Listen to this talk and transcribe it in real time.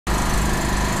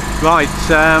Right,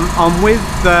 I'm with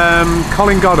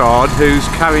Colin Goddard, who's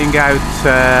carrying out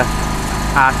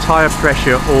our tyre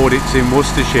pressure audits in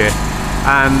Worcestershire,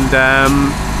 and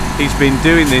he's been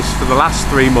doing this for the last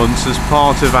 3 months as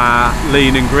part of our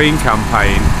Lean and Green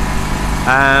campaign.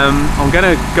 I'm going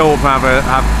to go up and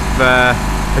have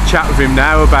a chat with him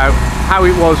now about how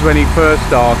it was when he first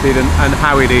started and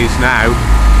how it is now.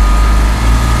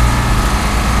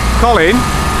 Colin,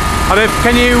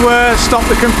 can you stop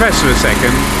the compressor a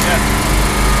second?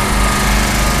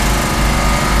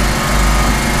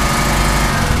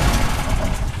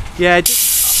 Yeah,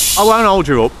 I won't hold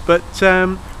you up, but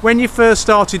when you first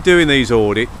started doing these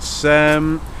audits,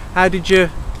 how did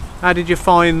you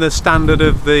find the standard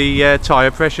of the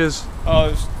tyre pressures? Oh,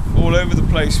 it was all over the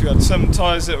place. We had some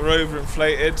tyres that were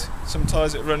overinflated, some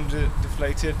tyres that were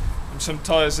under-deflated, and some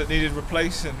tyres that needed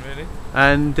replacing, really.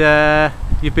 And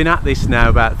you've been at this now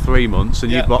about 3 months,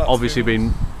 and you've obviously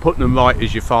been putting them right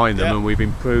as you find them, and we've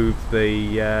improved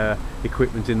the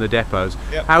equipment in the depots.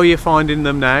 How are you finding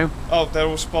them now? Oh, they're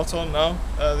all spot on now.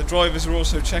 The drivers are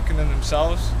also checking them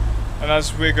themselves, and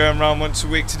as we're going around once a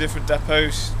week to different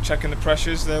depots checking the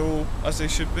pressures, they're all as they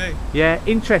should be. Yeah,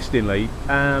 interestingly,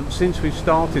 since we've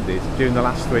started this during the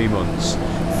last 3 months,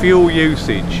 fuel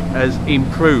usage has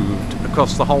improved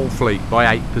across the whole fleet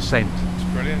by 8%.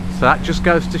 Brilliant. So that just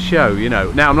goes to show, you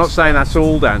know, now I'm not saying that's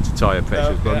all down to tyre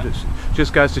pressures, but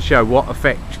just goes to show what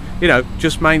effect, you know,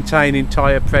 just maintaining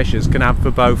tyre pressures can have for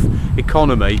both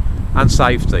economy and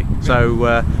safety.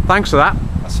 So thanks for that.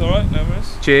 That's alright, no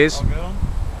worries. Cheers. I'll get on.